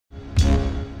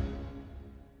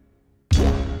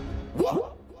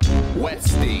What?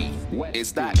 Westy,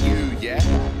 is that you, yeah?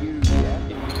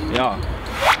 Yeah.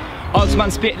 Us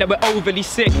man spit like we're overly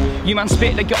sick. You man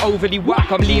spit like you're overly whack.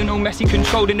 I'm Lionel Messi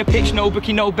controlling the pitch. No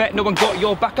bookie, no bet, no one got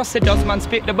your back. I said us man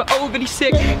spit like we're overly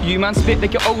sick. You man spit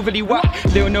like you're overly whack.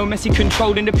 Lionel Messi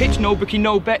controlling the pitch. No bookie,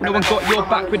 no bet, no one got your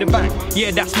back with a bang.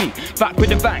 Yeah, that's me, back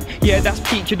with a bang. Yeah, that's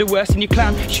peak, you're the worst in your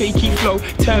clan. Shaky flow,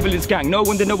 turbulence gang. No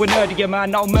wonder no one heard of you,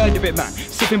 man. I'll murder it, man.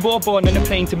 Sipping bourbon on a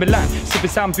plane to Milan. Sipping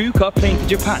Sambuca, plane to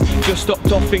Japan. Just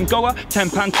stopped off in Goa, 10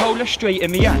 Pantola, straight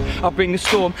in Mian. I bring the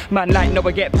storm, man like no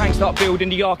I get pranks. Start building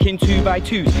the ark in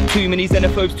 2x2s. Too many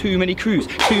xenophobes, too many crews.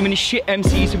 Too many shit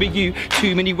MCs to be you.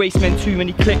 Too many waste men, too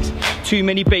many clicks. Too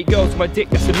many bait girls to my dick,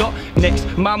 that's a lot. Next,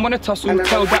 man wanna tussle,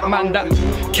 tell that man that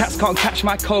cats can't catch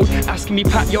my code. Asking me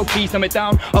pat, yo please dumb it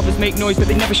down. Others make noise but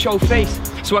they never show face.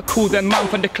 So I call them man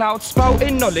from the clouds,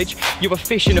 spouting knowledge. You're a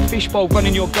fish in a fishbowl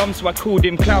running your gums, so I called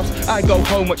him Klaus. I go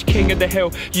home, watch King of the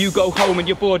Hill. You go home and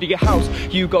you're bored of your house.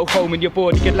 You go home and you're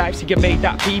bored of your life. So you made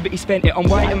that beat but you spent it on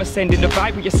white. I'm sending the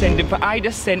vibe what you're sending for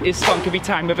either sent is sunk every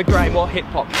time with a grime or hip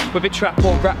hop. With a trap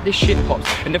or rap, this shit pops.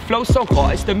 And the flow's so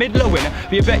hot, it's the middle of winter.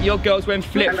 But you bet your girls when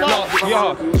flip flops,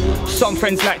 yo. Some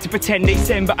friends like to pretend they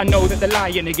send, but I know that they're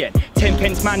lying again. 10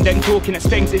 pence man them talking at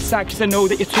Spengs, it's sad cause I know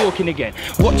that you're talking again.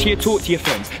 Watch you talk to your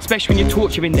friends, especially when you're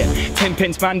torturing them. 10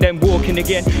 pence man them walking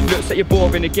again, looks like you're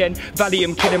boring again.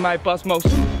 Valium killing my buzz most.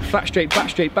 Fat straight,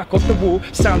 back off the wall.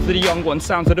 Sounds of the young one,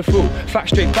 sounds of the fool. Fat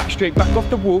straight, back off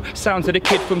the wall. Sounds of the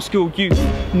kid from school, you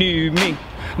knew me.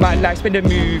 My life's been a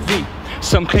movie.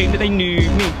 Some claim that they knew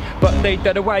me, but they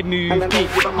don't know why I move me.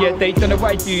 Yeah, they don't know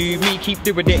why I do me. Keep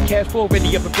doing it, careful with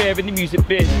the other bear in the music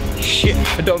biz. Shit,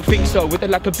 I don't think so. With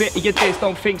it like a bit of your diss,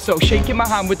 don't think so. Shaking my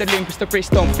hand with the limp the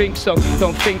wrist, don't think so.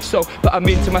 Don't think so, but I'm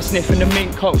into my sniff and the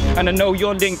mint coat. And I know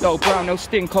you're linked though, brown no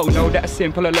stinko. Know that it's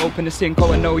simple, I'll open the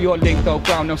sinkhole. I know you're linked though,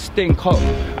 brown no stinko.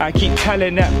 I keep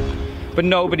telling them, but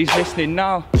nobody's listening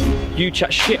now. You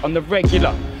chat shit on the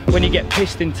regular when you get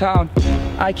pissed in town.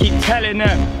 I keep telling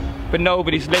them, but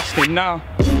nobody's listening now.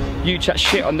 You chat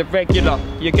shit on the regular,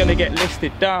 you're gonna get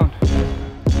listed down.